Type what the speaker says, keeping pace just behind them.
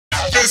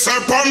this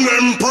upon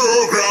them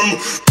program.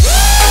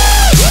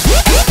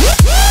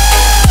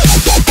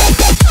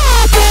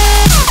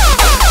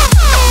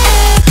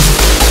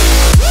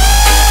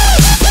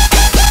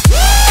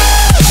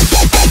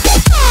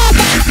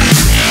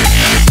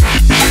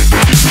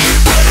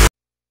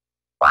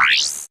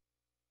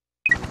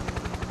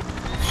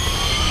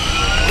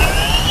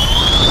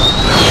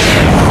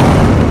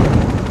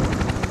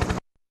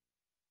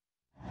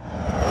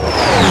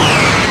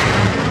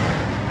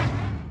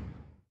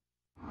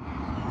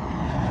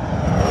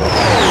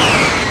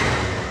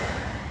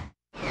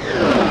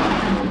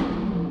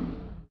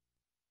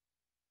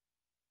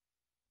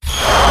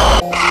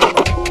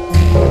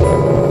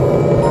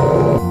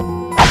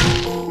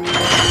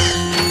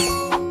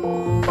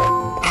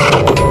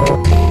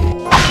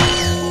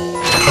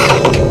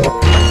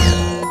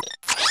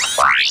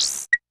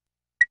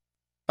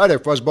 Hi there,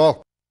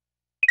 Fuzzball.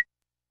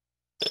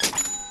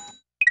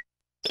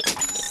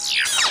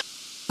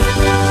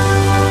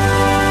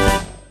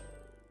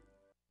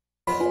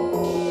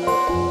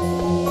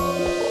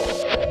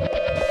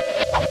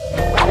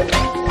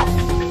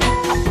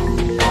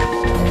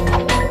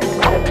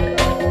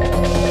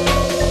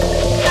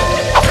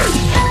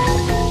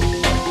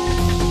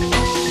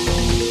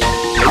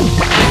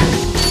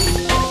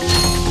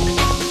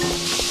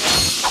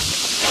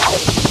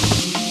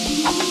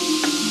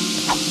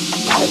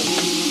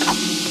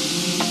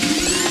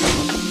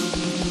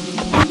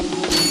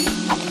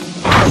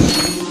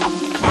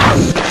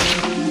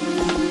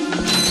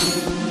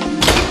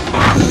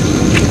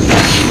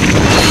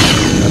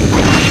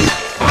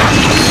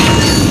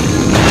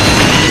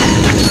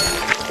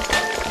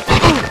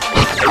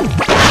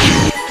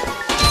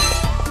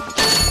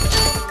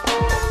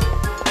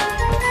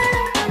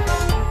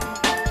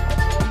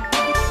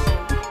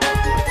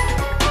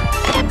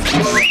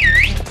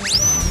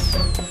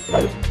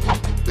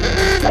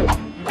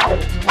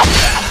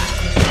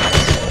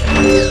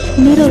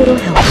 Need a little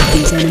help with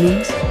these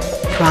enemies?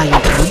 Try your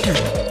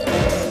counter.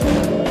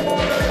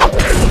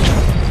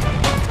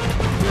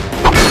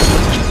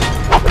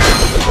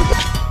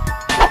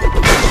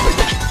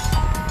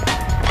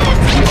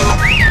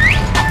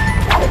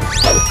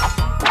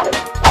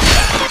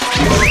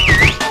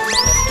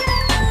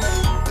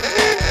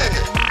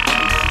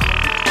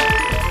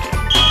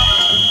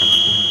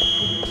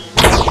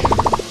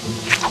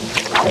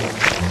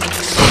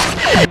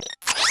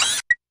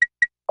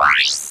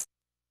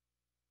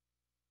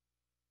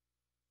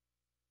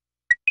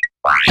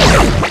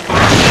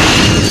 Bye.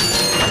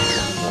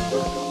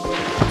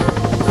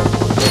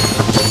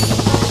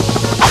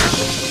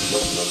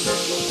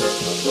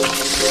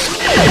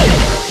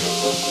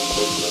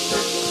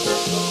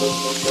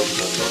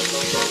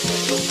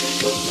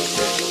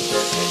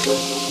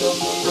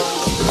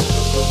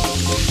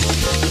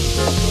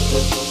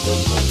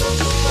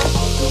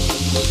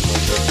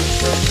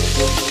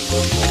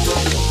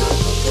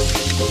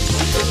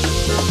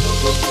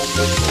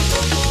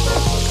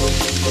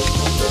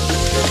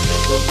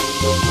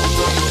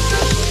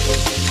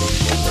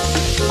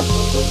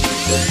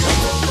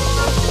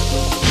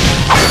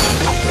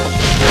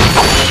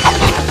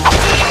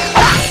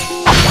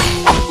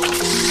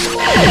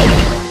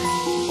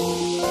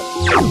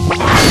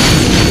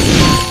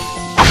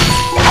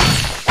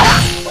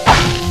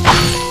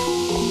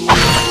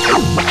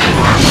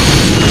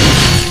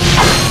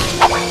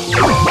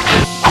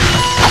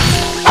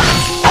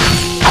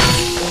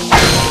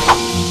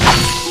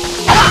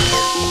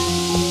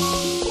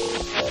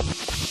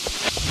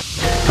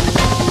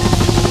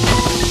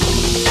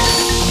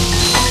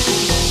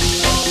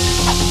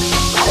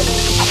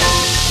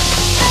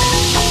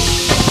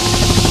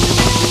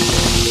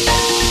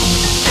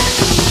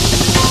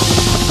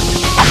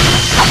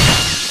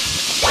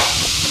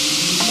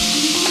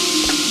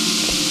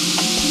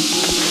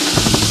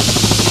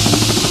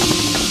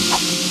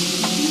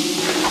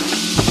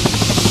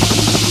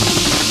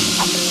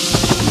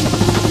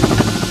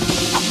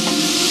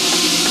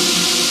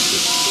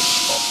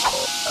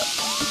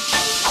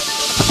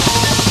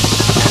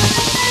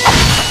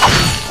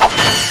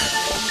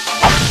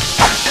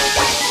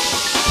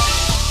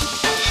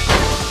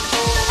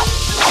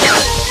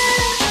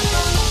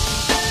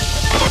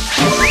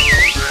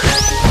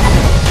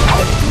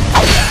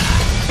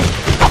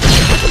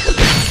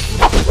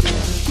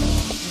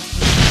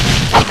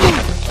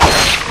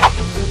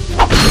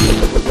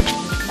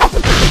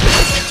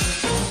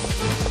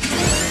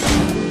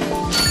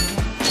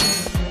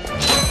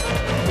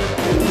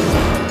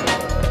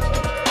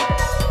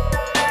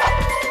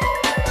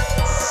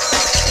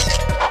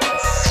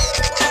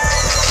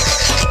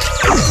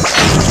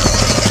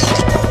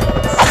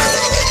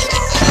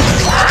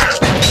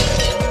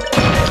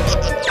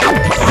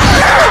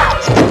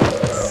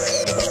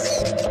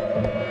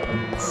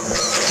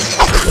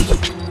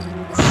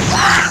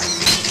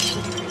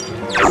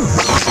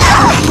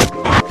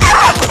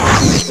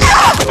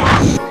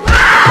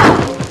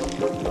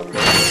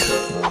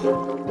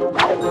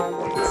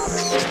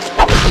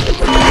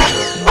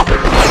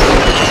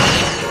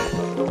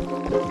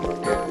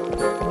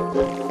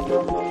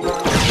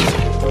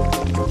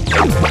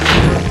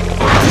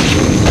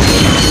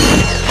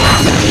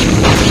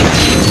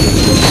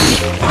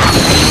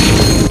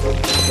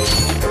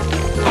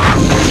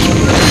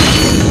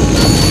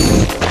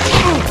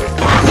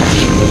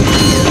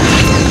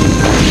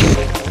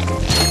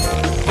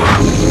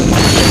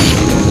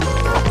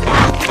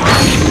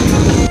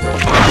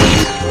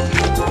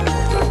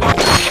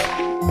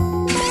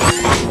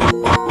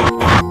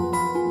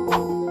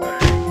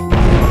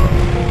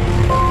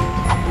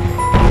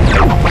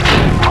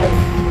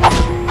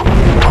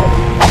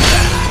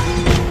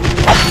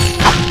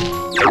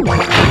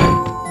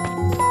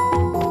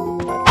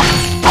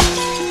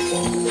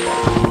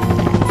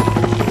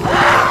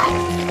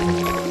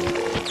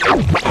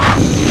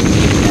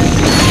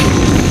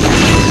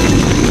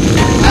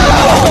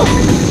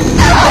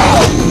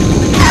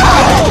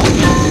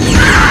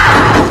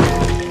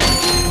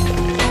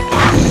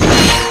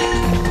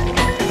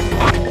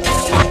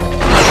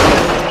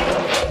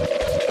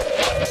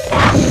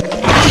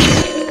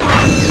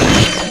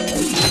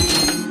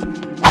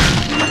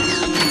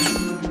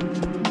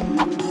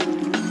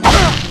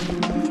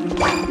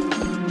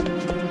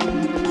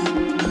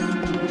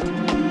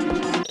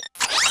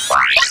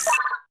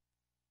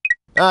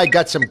 I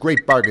got some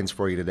great bargains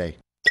for you today.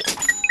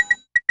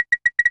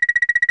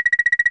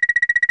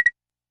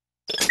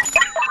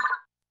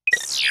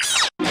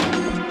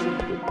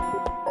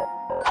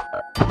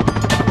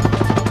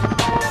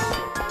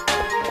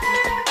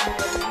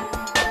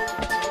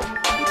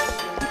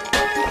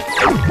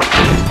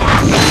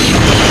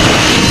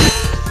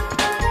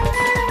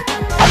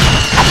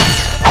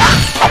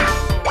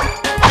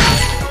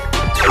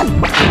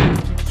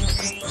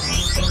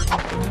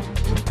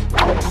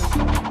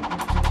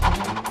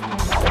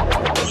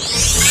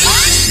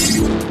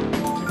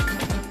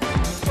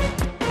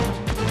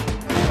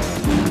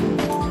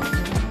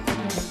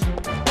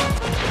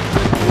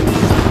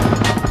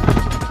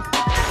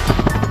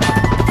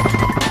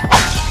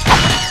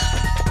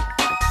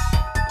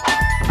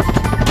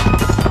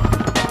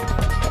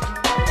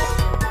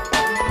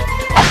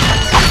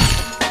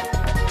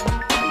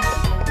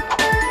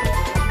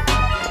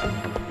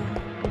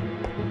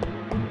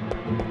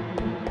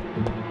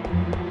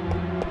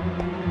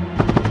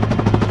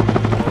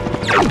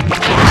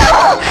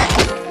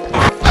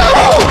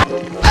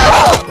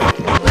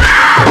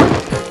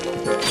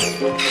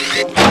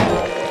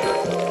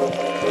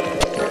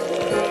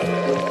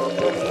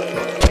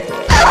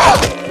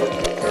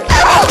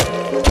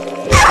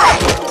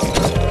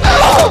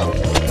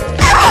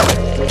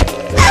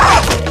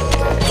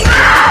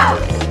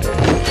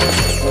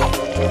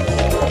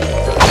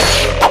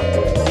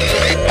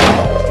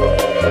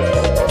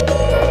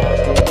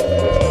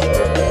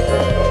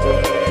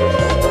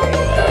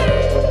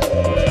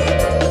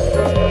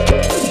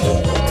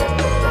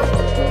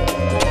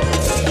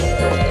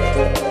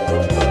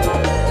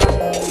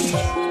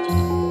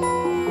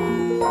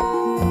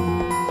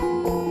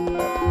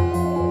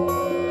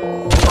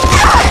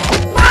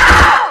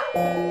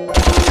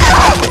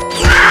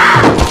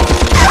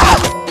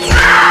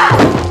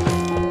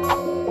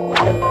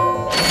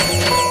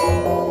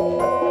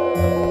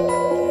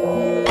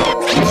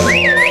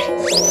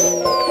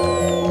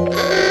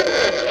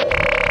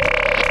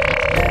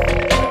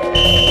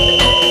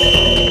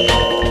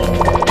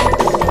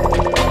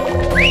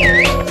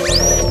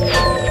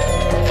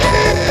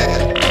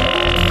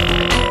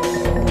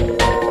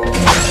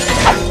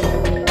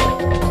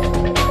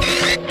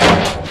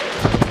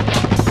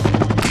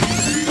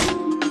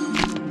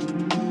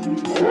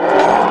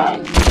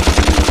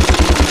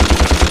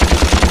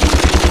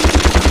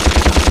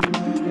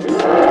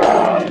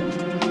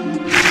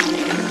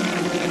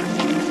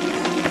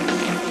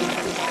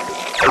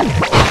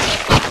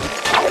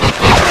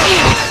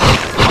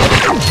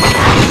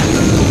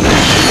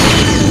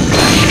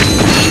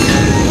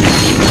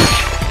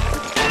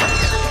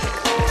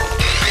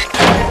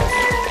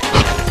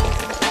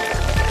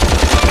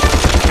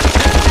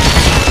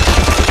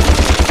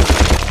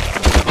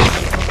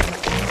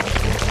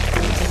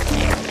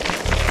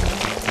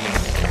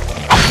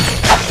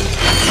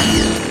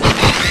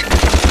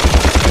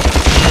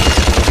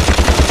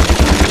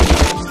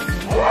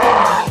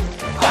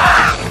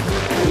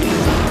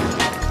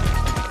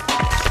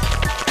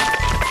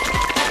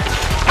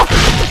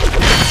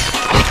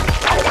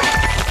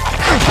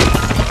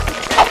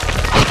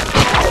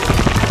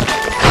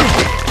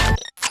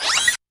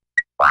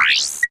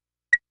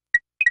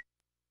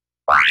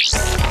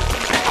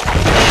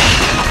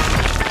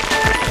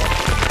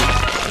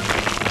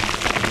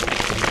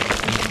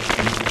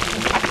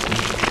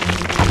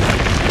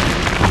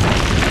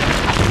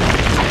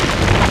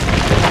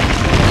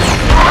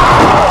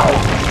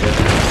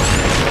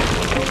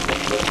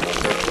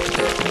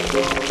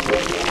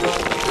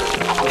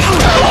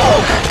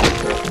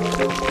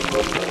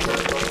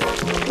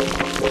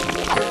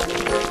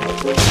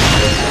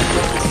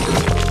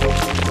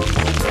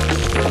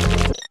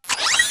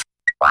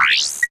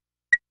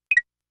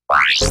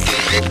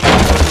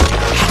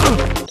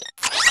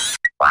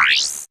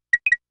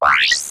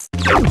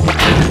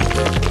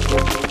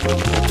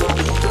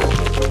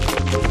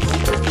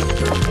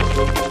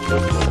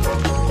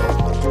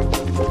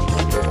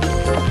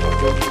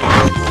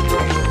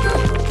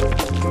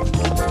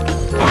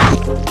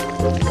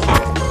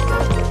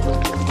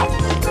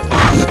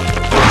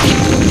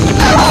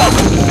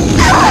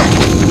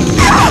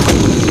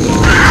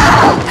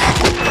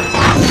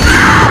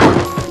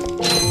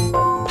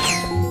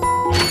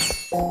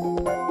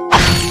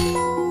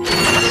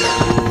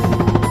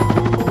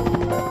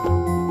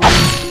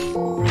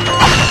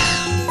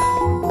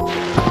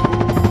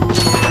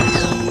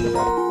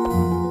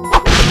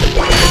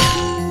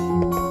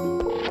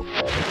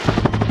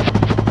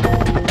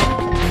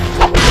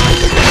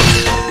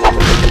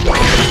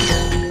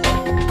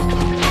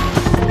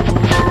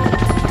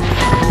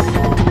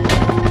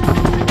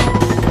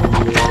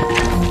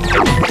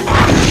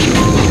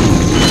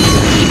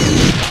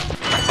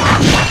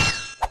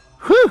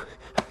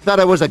 Thought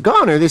I was a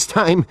goner this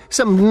time.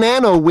 Some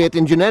nano-wit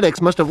in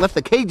genetics must have left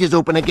the cages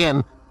open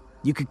again.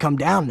 You could come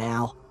down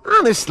now.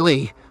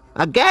 Honestly,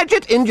 a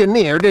gadget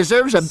engineer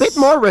deserves a bit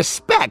more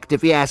respect,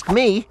 if you ask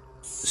me.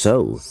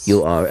 So,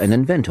 you are an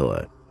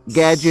inventor?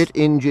 Gadget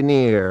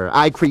engineer.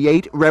 I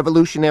create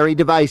revolutionary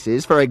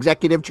devices for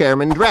Executive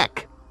Chairman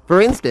Drek.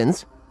 For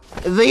instance,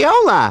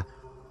 Viola.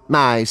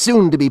 My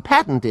soon-to-be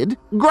patented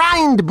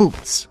grind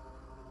boots.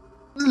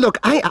 Look,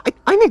 I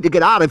need to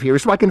get out of here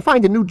so I can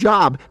find a new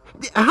job.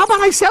 How about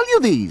I sell you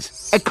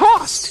these at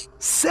cost?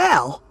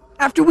 Sell?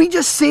 After we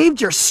just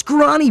saved your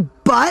scrawny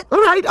butt?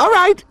 All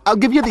right. I'll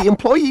give you the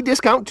employee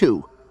discount,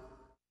 too.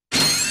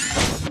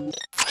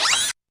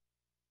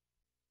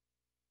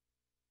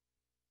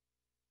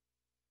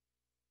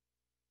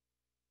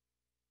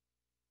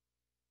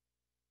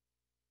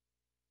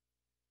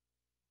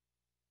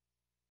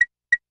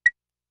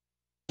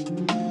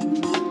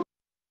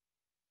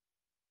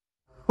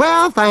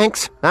 Well,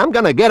 thanks. I'm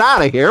gonna get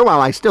out of here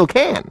while I still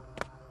can.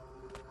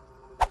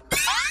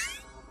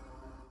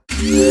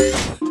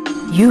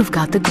 You've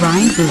got the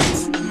grind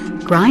boots.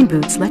 Grind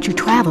boots let you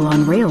travel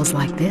on rails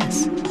like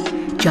this.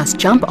 Just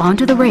jump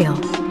onto the rail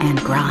and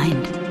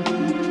grind.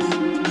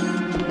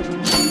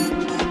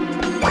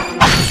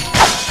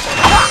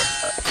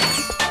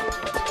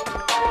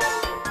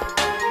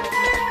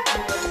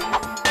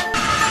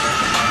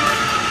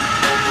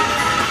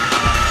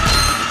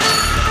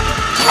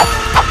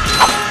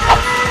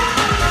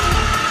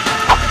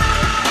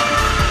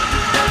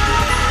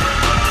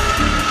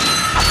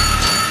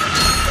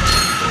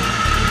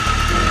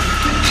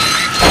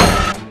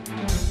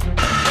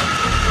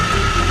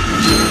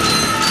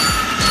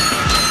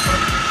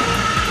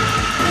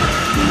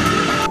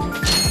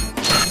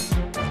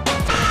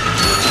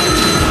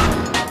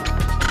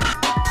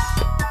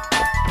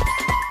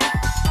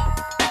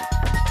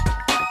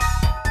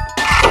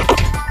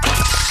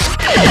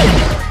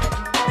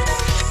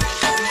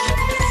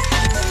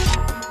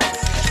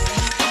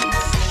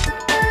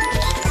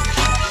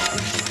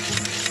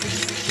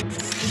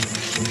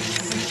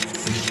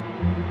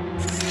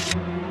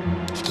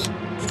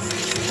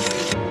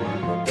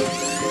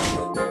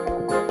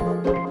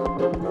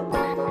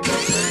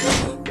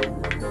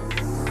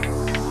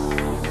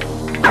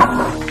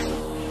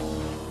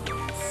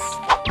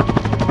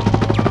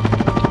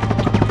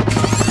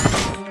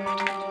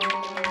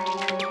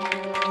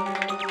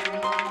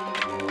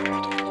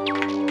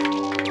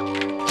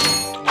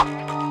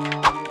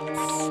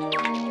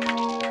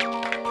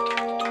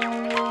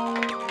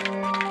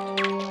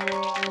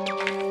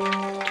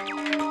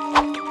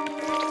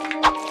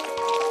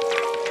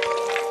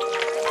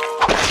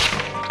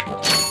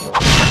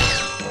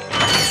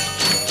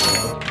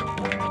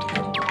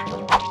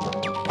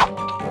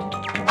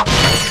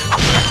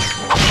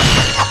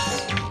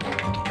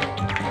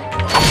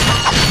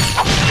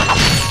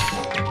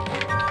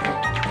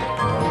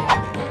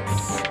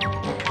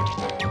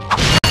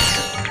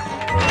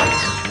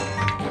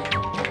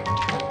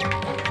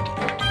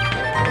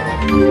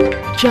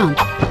 Jump,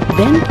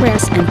 then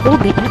press and hold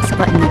the X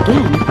button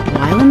again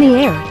while in the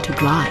air to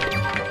glide.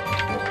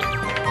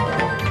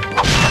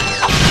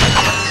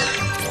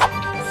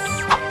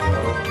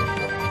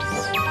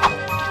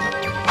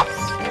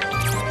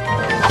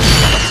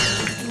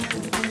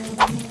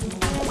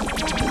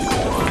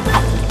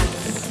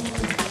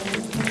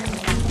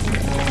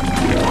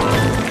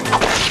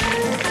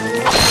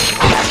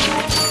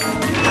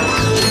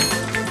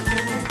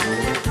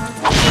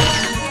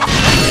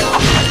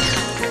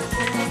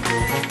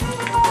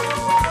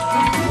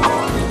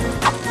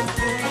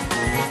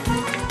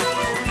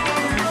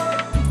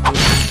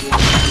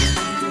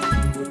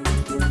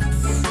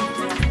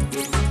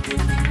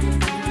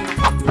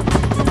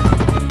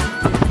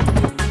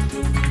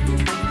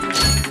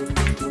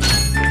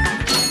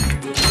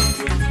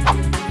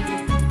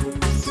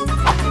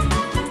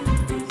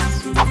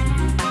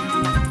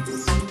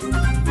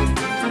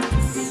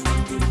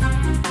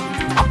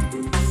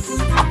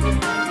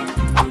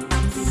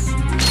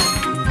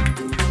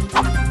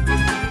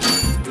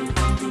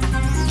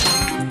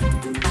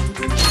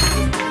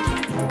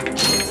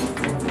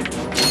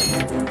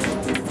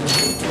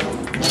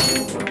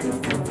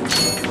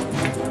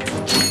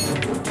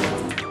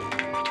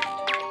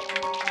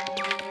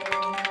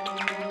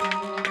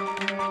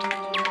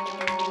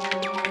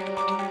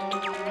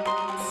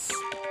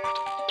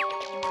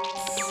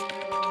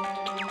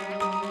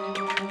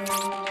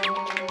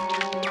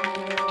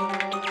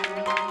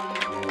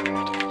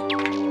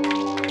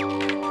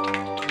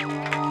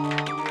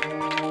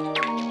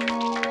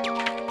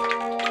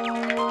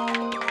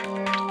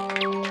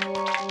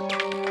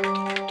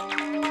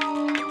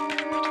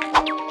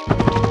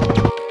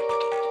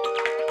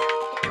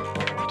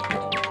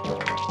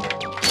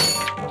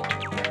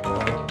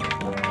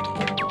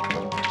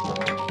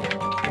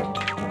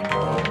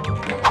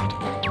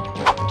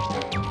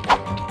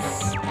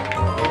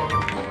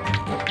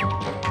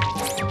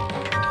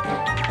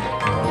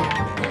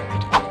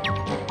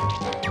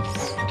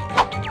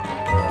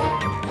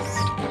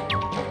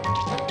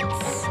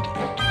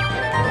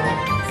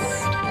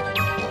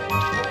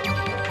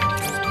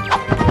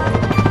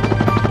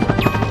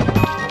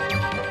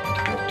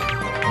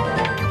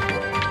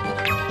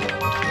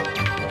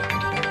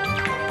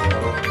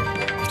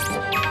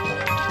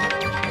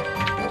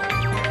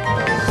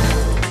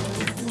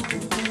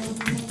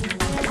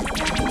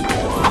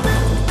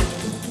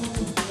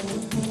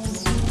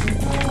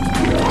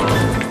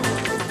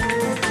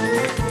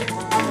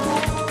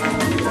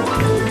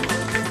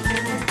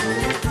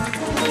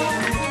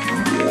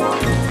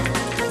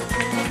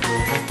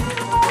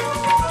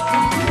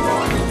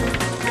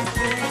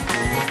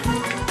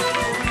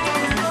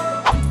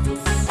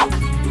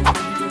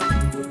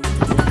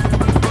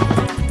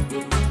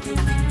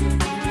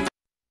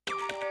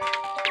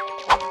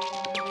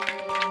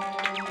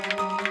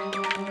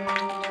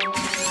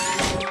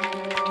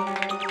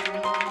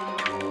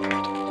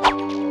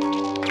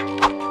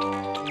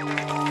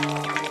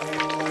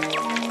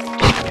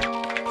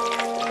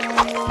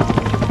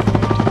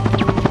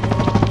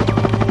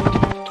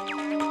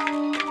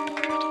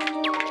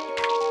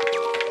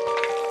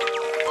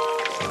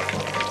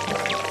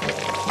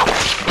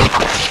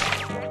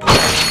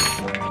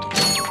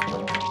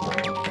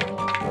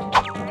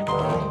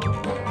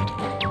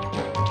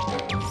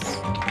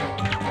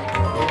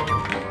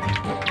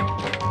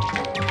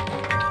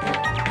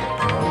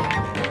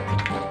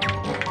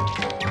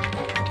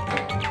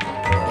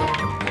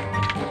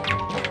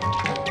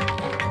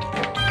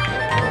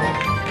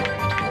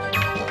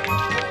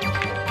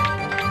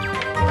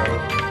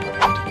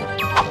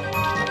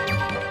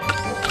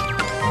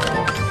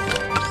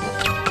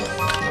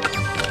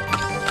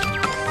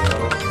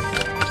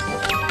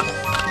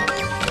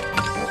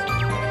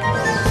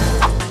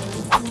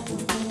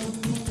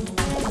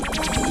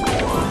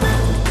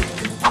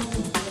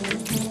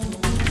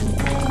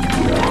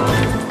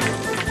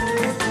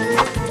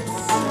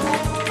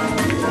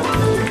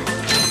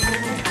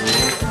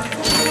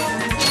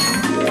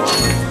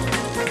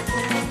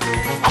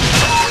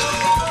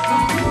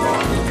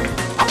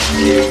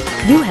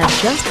 You have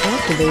just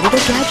activated a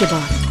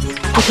Gadgetbot.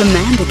 To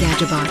command a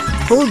Gadgetbot,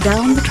 hold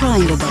down the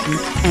triangle button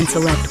and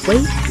select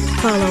Wait,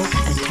 Follow,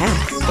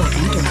 Attack, or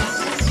Enter.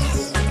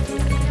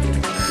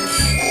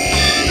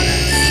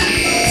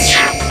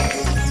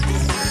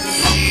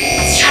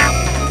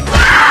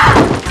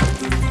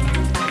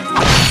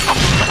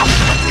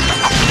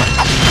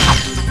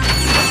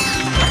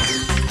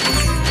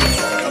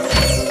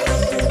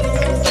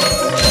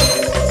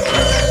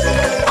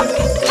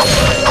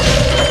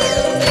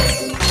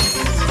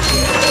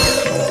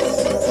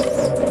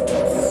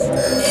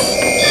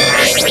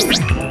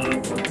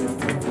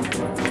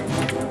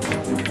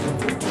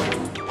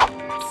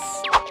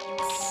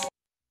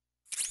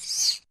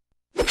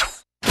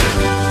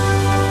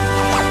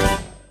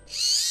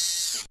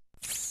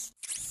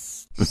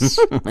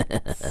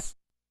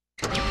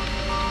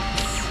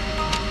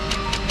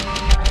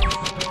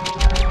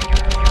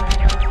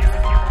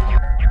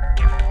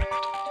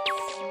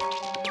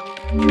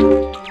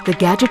 The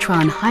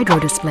Gadgetron Hydro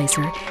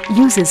Displacer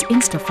uses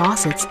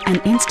Insta-faucets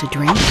and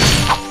Insta-drains.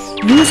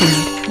 Using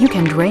it, you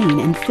can drain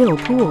and fill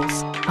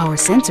pools. Our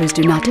sensors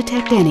do not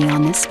detect any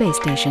on this space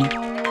station.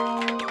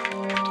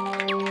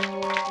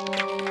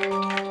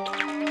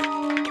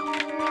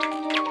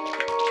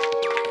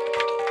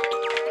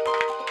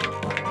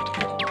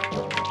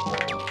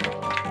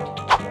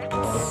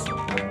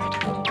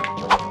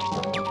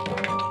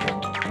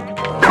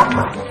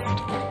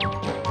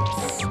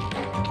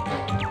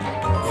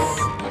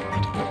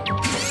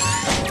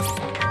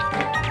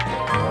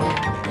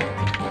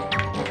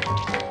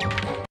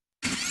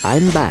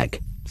 I'm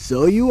back.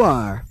 So you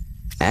are.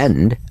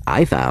 And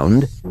I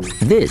found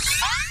this.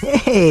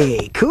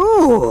 Hey,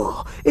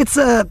 cool. It's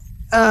what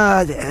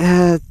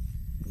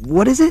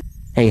is it?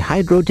 A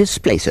hydro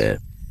displacer.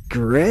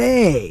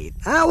 Great.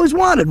 I always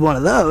wanted one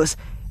of those,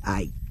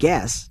 I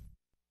guess.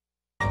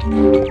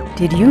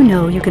 Did you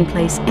know you can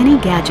place any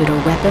gadget or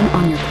weapon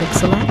on your Quick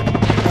Select?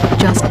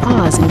 Just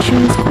pause and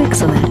choose Quick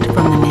Select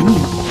from the menu.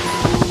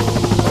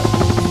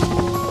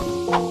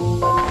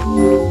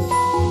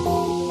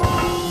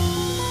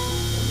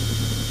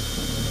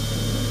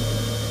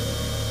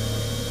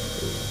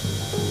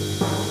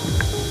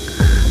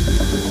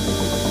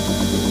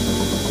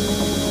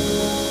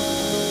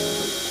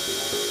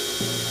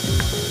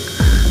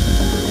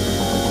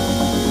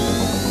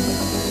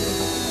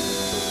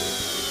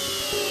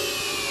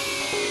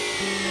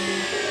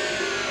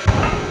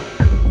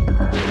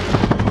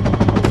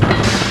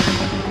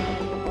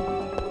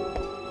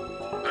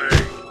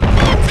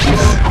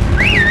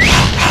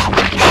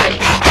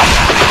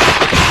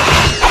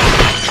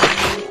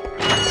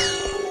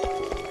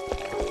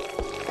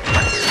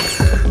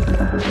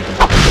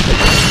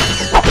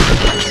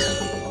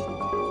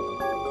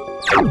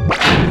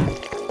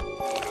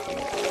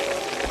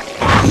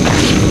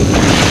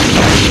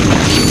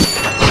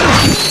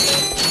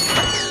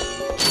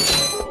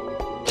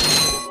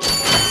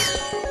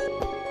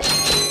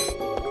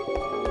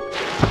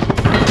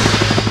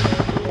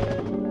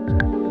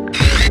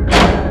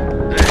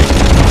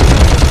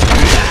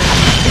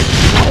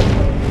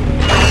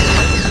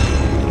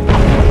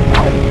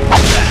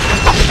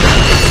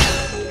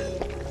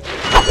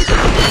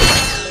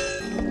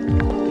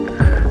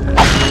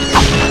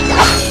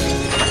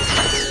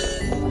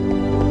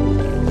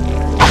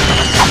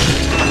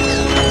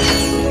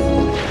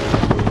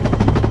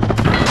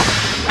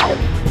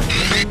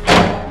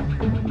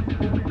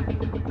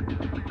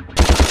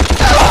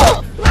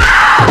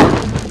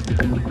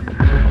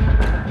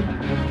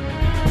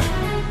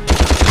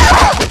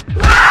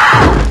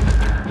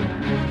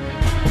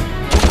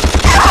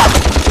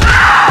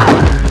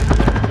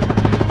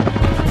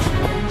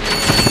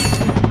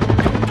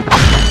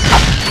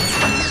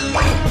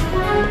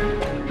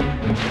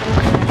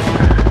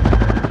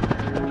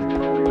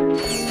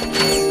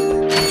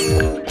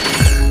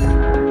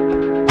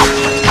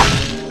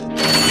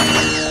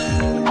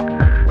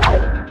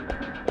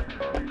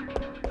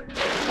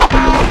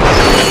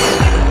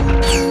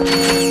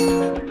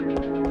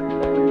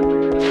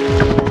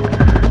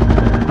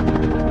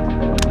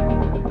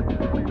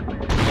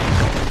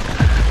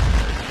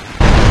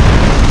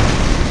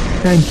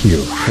 Thank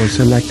you for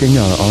selecting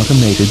our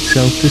automated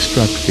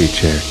self-destruct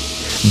feature.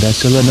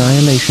 Vessel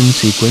annihilation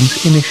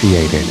sequence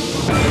initiated.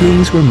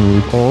 Please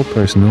remove all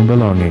personal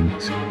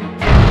belongings.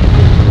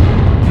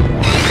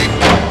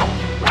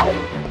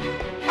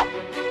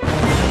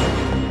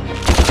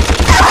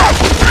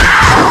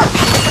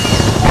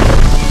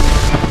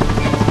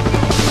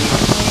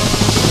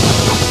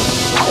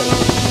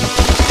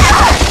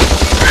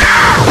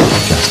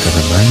 Just a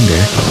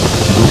reminder,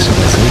 this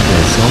vessel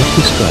will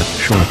self-destruct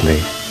shortly,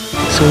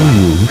 so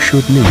you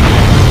should leave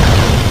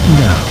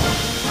now.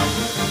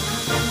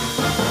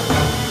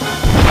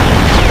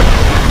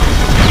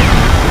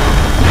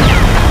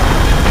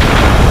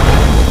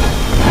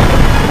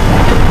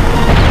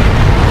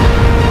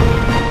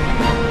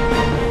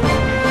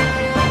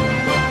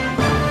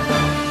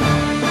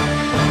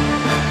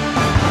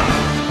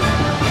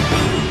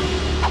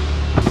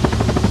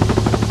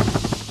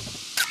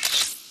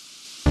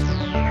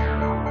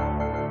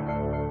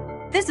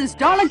 This is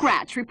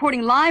Blarg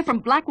reporting live from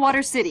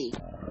Blackwater City.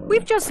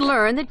 We've just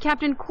learned that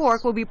Captain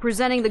Quark will be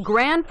presenting the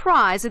grand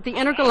prize at the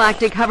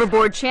Intergalactic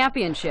Hoverboard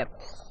Championship,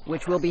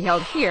 which will be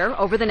held here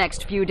over the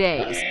next few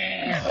days.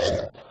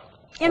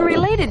 In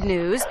related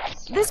news,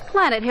 this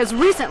planet has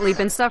recently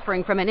been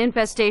suffering from an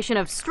infestation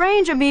of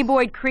strange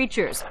amoeboid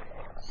creatures.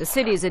 The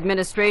city's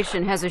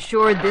administration has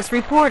assured this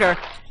reporter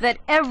that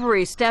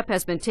every step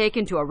has been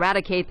taken to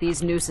eradicate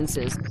these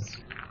nuisances.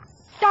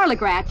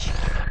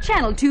 Blarg,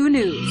 Channel 2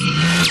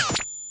 News.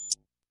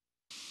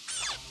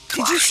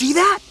 Did you see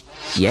that?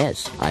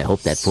 Yes, I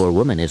hope that poor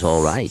woman is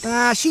all right.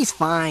 She's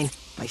fine,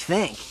 I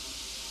think.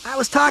 I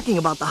was talking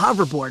about the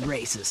hoverboard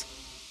races.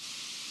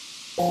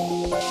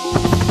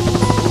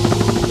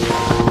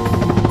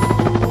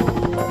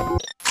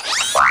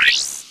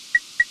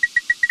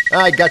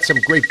 I got some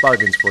great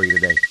bargains for you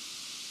today.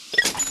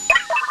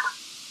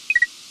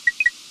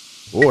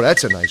 Oh,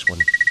 that's a nice one.